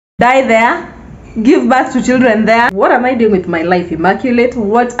Die there, give birth to children there. What am I doing with my life, Immaculate?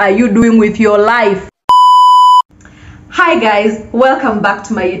 What are you doing with your life? Hi guys, welcome back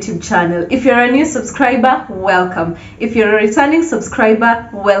to my YouTube channel. If you're a new subscriber, welcome. If you're a returning subscriber,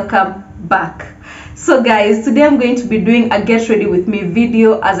 welcome back. So guys, today I'm going to be doing a get ready with me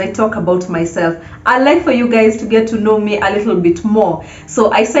video as I talk about myself. I'd like for you guys to get to know me a little bit more.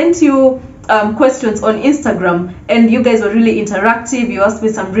 So I sent you questions on Instagram and you guys were really interactive. You asked me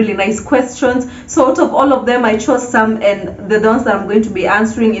some really nice questions. So out of all of them, I chose some, and the ones that I'm going to be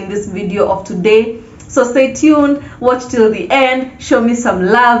answering in this video of today. So stay tuned, watch till the end, show me some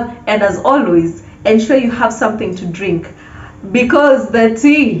love, and as always, ensure you have something to drink, because the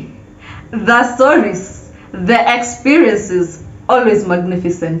tea, the stories, the experiences, always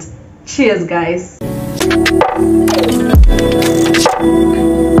magnificent. Cheers, guys.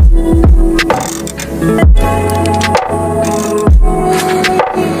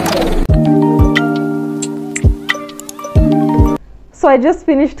 So I just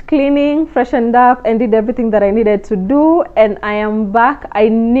finished cleaning, freshened up, and did everything that I needed to do, and I am back. I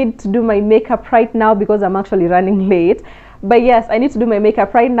need to do my makeup right now because I'm actually running late. But yes, I need to do my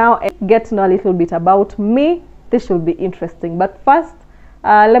makeup right now and get to know a little bit about me. This should be interesting. But first,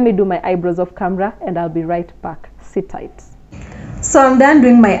 let me do my eyebrows off camera and I'll be right back. Sit tight. So I'm done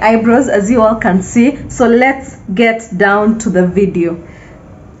doing my eyebrows, as you all can see. So let's get down to the video.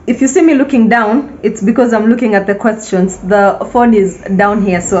 If you see me looking down, it's because I'm looking at the questions. The phone is down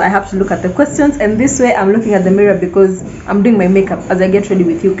here, so I have to look at the questions, and this way I'm looking at the mirror because I'm doing my makeup as I get ready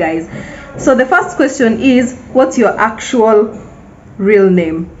with you guys. So the first question is, what's your actual real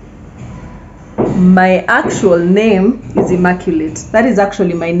name? My actual name is Immaculate. That is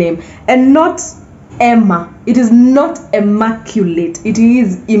actually my name, and not Emma. It is not Immaculate, it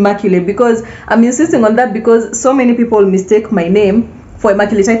is Immaculate, because I'm insisting on that because so many people mistake my name for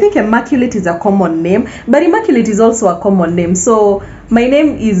Immaculate. I think Immaculate is a common name, but Immaculate is also a common name. So my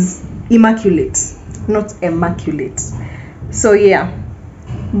name is Immaculate, not Immaculate. So yeah.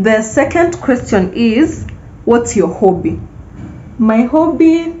 The second question is, what's your hobby? My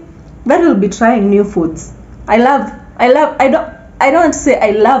hobby, that will be trying new foods. I don't say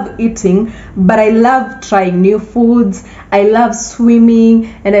I love eating, but I love trying new foods. I love swimming,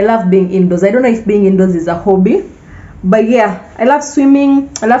 and I love being indoors. I don't know if being indoors is a hobby, but yeah, I love swimming.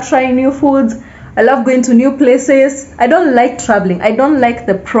 I love trying new foods. I love going to new places. I don't like traveling. I don't like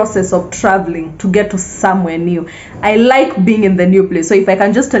the process of traveling to get to somewhere new. I like being in the new place. So if I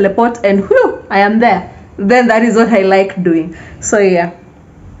can just teleport and whew, I am there, then that is what I like doing. So yeah.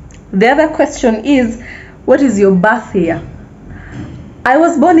 The other question is, what is your birth year? I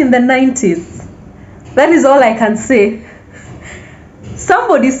was born in the 90s. That is all I can say.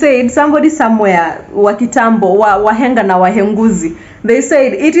 Somebody somewhere, wakitambo, wahenga na wahenguzi, they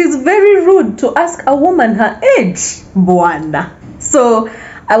said it is very rude to ask a woman her age, bwana. So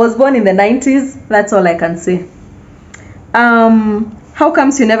I was born in the 90s. That's all I can say. How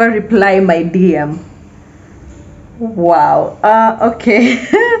comes you never reply my DM? Wow. Okay.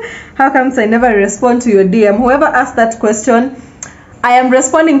 How comes I never respond to your DM? Whoever asked that question, I am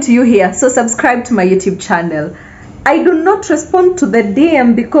responding to you here. So subscribe to my YouTube channel. I do not respond to the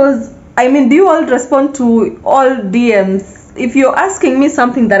DM because, I mean, do you all respond to all DMs? If you're asking me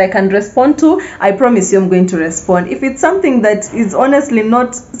something that I can respond to, I promise you I'm going to respond. If it's something that is honestly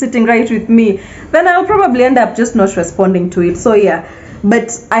not sitting right with me, then I'll probably end up just not responding to it. So yeah,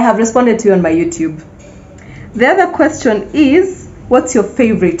 but I have responded to you on my YouTube. The other question is, what's your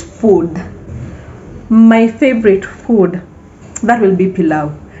favorite food? My favorite food, that will be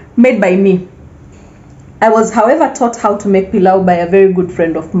pilau, made by me. I was, however, taught how to make pilau by a very good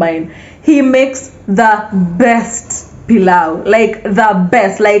friend of mine. He makes the best pilau, like the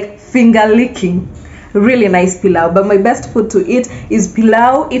best, like finger licking. Really nice pilau. But my best food to eat is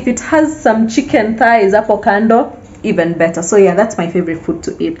pilau. If it has some chicken thighs, hapo kando, even better. So yeah, that's my favorite food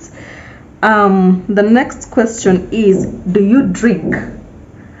to eat. The next question is, do you drink?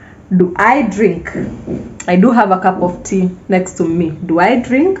 Do I drink? I do have a cup of tea next to me. Do I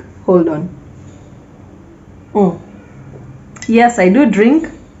drink? Hold on. Yes, I do drink.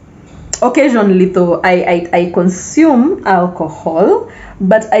 Occasionally though, I consume alcohol,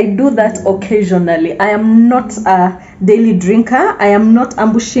 but I do that occasionally. I am not a daily drinker. I am not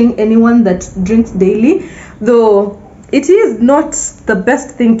ambushing anyone that drinks daily, though it is not the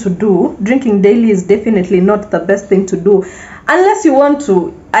best thing to do. Drinking daily is definitely not the best thing to do, unless you want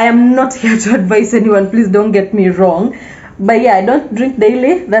to. I am not here to advise anyone, please don't get me wrong. But yeah, I don't drink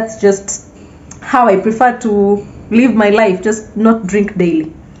daily. That's just how I prefer to live my life, just not drink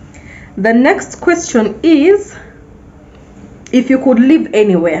daily. The next question is, if you could live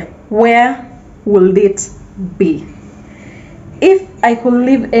anywhere, where will it be? If I could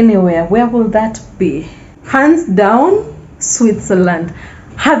live anywhere, where will that be? Hands down, Switzerland.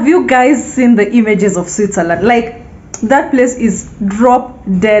 Have you guys seen the images of Switzerland? Like, that place is drop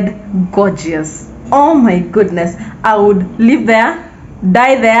dead gorgeous. Oh my goodness. I would live there,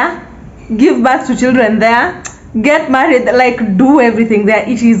 die there, give birth to children there, get married, like do everything there.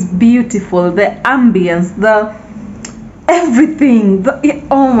 It is beautiful. The ambience, the everything.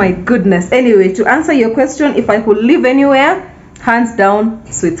 Oh my goodness. Anyway, to answer your question, if I could live anywhere, hands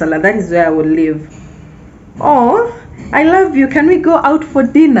down, Switzerland. That is where I would live. Oh, I love you. Can we go out for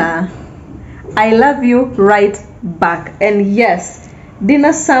dinner? I love you right back. And yes,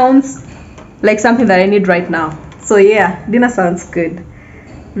 dinner sounds like something that I need right now. So yeah, dinner sounds good.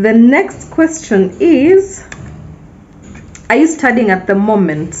 The next question is, are you studying at the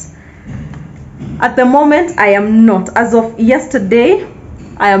moment? At the moment, I am not. As of yesterday,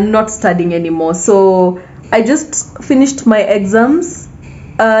 I am not studying anymore. So I just finished my exams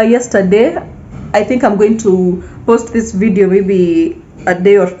yesterday. I think I'm going to post this video maybe a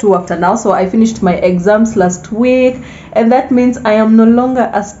day or two after now. So I finished my exams last week, and that means I am no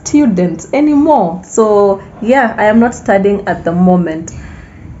longer a student anymore. So yeah, I am not studying at the moment.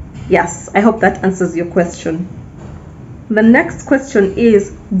 Yes, I hope that answers your question. The next question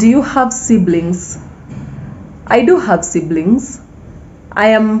is, do you have siblings? I do have siblings. I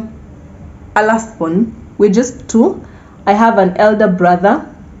am a last born. We're just two. I have an elder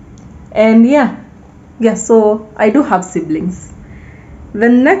brother, and yeah, so I do have siblings. The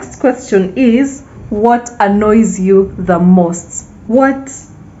next question is, what annoys you the most? What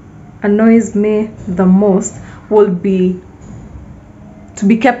annoys me the most will be to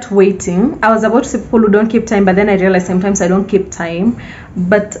be kept waiting. I was about to say people who don't keep time, but then I realized sometimes I don't keep time.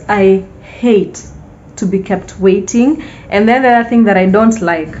 But I hate to be kept waiting. And then the other thing that I don't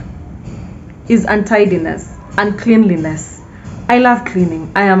like is untidiness, uncleanliness. I love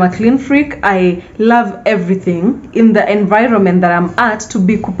cleaning. I am a clean freak. I love everything in the environment that I'm at to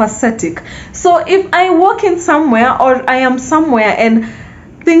be copacetic. So if I walk in somewhere or I am somewhere and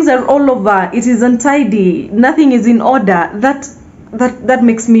things are all over, it is untidy, nothing is in order, that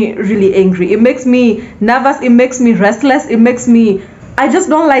makes me really angry. It makes me nervous. It makes me restless. I just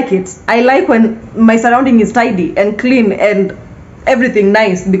don't like it. I like when my surrounding is tidy and clean and everything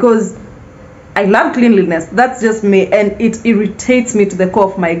nice, because I love cleanliness. That's just me, and it irritates me to the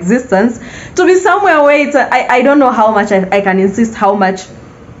core of my existence to be somewhere where I don't know how much I can insist, how much.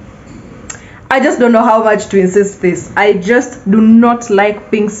 I just don't know how much to insist this. I just do not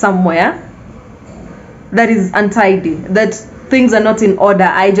like being somewhere that is untidy, that things are not in order.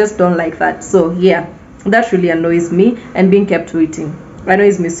 I just don't like that. So yeah, that really annoys me, and being kept waiting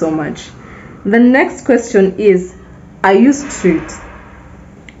annoys me so much. The next question is, are you strict?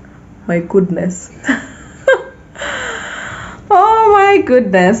 My goodness. Oh my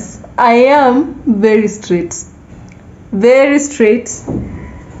goodness, I am very straight, very straight,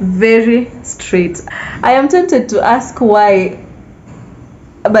 very straight. I am tempted to ask why,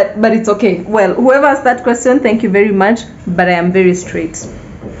 but it's okay. Well, whoever asked that question, thank you very much, but I am very straight.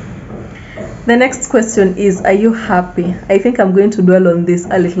 The next question is, are you happy? I think I'm going to dwell on this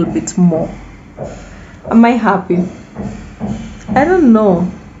a little bit more. Am I happy? I don't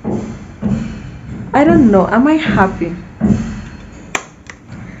know. Am I happy?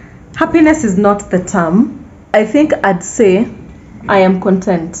 Happiness is not the term. I think I'd say I am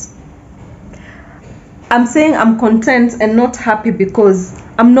content. I'm saying I'm content and not happy because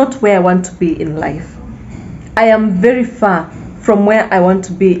I'm not where I want to be in life. I am very far from where I want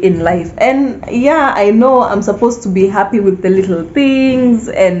to be in life. And yeah, I know I'm supposed to be happy with the little things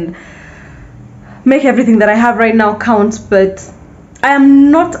and make everything that I have right now count, but I am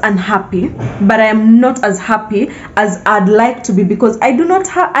not unhappy, but I am not as happy as I'd like to be, because I do not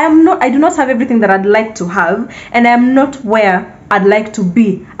have everything that I'd like to have, and I am not where I'd like to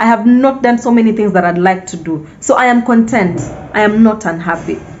be. I have not done so many things that I'd like to do. So I am content. I am not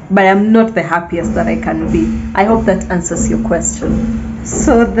unhappy, but I am not the happiest that I can be. I hope that answers your question.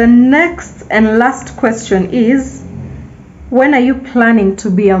 So the next and last question is, when are you planning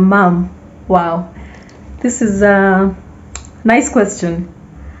to be a mom? Wow, this is a nice question.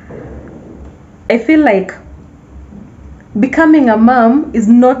 I feel like becoming a mom is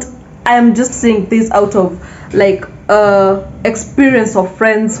not, I am just saying this out of like experience of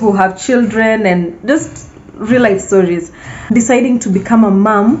friends who have children and just real life stories. Deciding to become a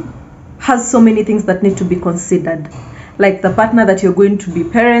mom has so many things that need to be considered, like the partner that you're going to be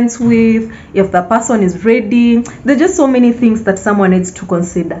parents with, if the person is ready. There's just so many things that someone needs to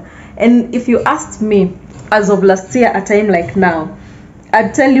consider. And if you asked me, as of last year, a time like now,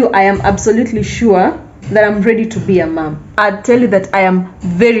 I'd tell you I am absolutely sure that I'm ready to be a mom. I'd tell you that I am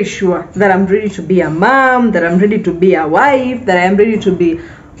very sure that I'm ready to be a mom, that I'm ready to be a wife, that I am ready to be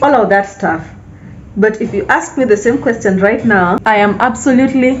all of that stuff. But if you ask me the same question right now, I am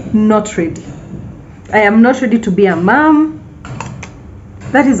absolutely not ready. I am not ready to be a mom.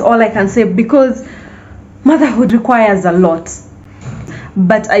 That is all I can say, because motherhood requires a lot.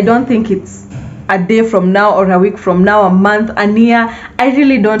 But I don't think it's a day from now or a week from now, a month, a year. I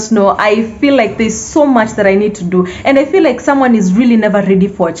really don't know. I feel like there's so much that I need to do, and I feel like someone is really never ready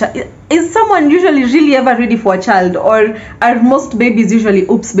for a child. Is someone usually really ever ready for a child, or are most babies usually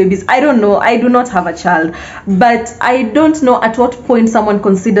oops babies? I don't know. I do not have a child, but I don't know at what point someone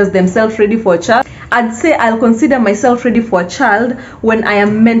considers themselves ready for a child. I'd say I'll consider myself ready for a child when I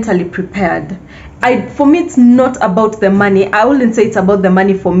am mentally prepared. For me, it's not about the money. I wouldn't say it's about the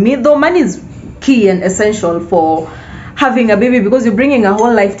money for me, though money is key and essential for having a baby, because you're bringing a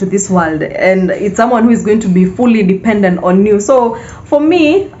whole life to this world, and it's someone who is going to be fully dependent on you. So for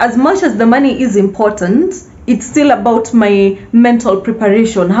me, as much as the money is important, it's still about my mental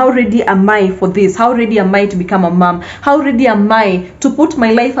preparation. How ready am I for this? How ready am I to become a mom? How ready am I to put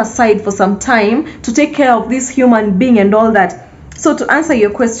my life aside for some time to take care of this human being and all that? So to answer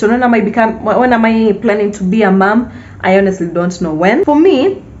your question, when am I planning to be a mom? I honestly don't know when. For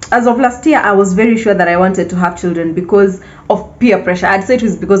me, as of last year, I was very sure that I wanted to have children because of peer pressure. I'd say it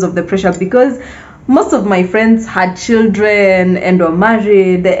was because of the pressure, because most of my friends had children and were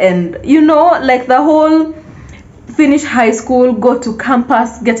married, and like the whole finish high school, go to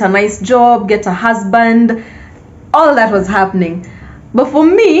campus, get a nice job, get a husband, all that was happening. But for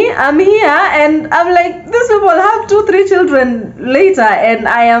me, I'm here and I'm like, these people have 2-3 children later, and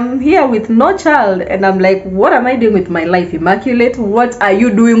I am here with no child, and I'm like, what am I doing with my life, Immaculate? What are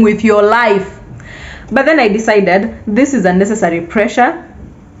you doing with your life? But then I decided this is unnecessary pressure.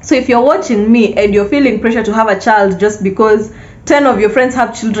 So if you're watching me and you're feeling pressure to have a child just because 10 of your friends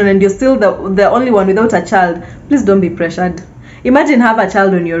have children and you're still the only one without a child, please don't be pressured. Imagine have a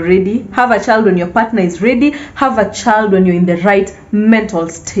child when you're ready, have a child when your partner is ready, have a child when you're in the right mental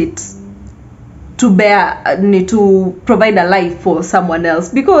state to provide a life for someone else.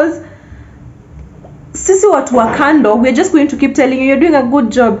 Because sisi watu wa kando, we're just going to keep telling you, you're doing a good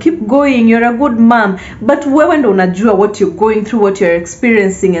job, keep going, you're a good mom, but wewe ndo unajua what you're going through, what you're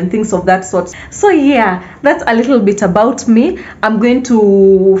experiencing and things of that sort. So yeah, that's a little bit about me. I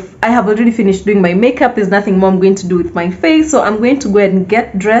have already finished doing my makeup. There's nothing more I'm going to do with my face, so I'm going to go ahead and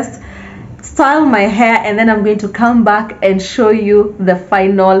get dressed, style my hair, and then I'm going to come back and show you the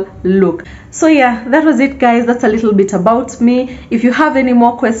final look. So yeah, that was it, guys. That's a little bit about me. If you have any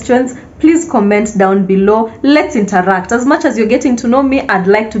more questions, please comment down below. Let's interact. As much as you're getting to know me, I'd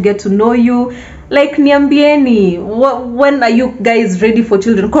like to get to know you. Like, niambieni, when are you guys ready for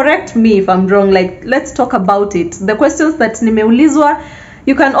children? Correct me if I'm wrong. Like, let's talk about it. The questions that nimeulizwa,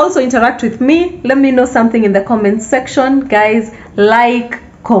 you can also interact with me. Let me know something in the comment section, guys. Like,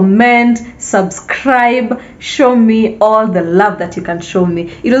 comment, subscribe, show me all the love that you can show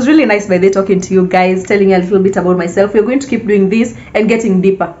me. It was really nice by the talking to you guys, telling you a little bit about myself. We're going to keep doing this and getting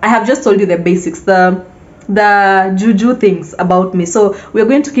deeper. I have just told you the basics, the juju things about me. So we're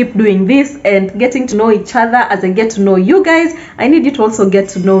going to keep doing this and getting to know each other. As I get to know you guys, I need you to also get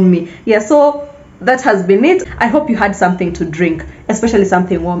to know me. Yeah, so that has been it. I hope you had something to drink, especially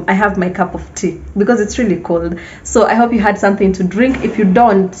something warm. I have my cup of tea because it's really cold. So I hope you had something to drink. If you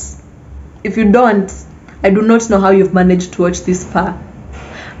don't, I do not know how you've managed to watch this far.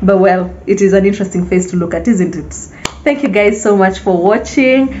 But well, it is an interesting face to look at, isn't it? Thank you guys so much for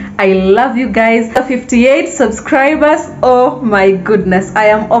watching. I love you guys. 58 subscribers. Oh my goodness, I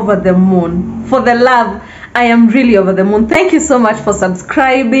am over the moon. For the love, I am really over the moon. Thank you so much for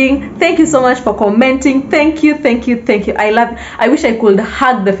subscribing. Thank you so much for commenting. Thank you. I wish I could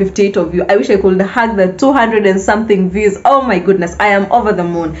hug the 58 of you. I wish I could hug the 200 and something views. Oh my goodness, I am over the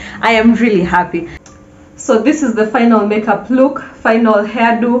moon. I am really happy. So this is the final makeup look, final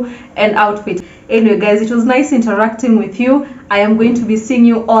hairdo and outfit. Anyway guys, it was nice interacting with you. I am going to be seeing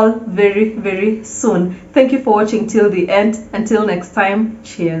you all very, very soon. Thank you for watching till the end. Until next time,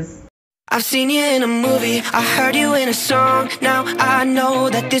 cheers. I've seen you in a movie, I heard you in a song. Now I know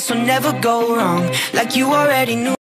that this will never go wrong, like you already knew.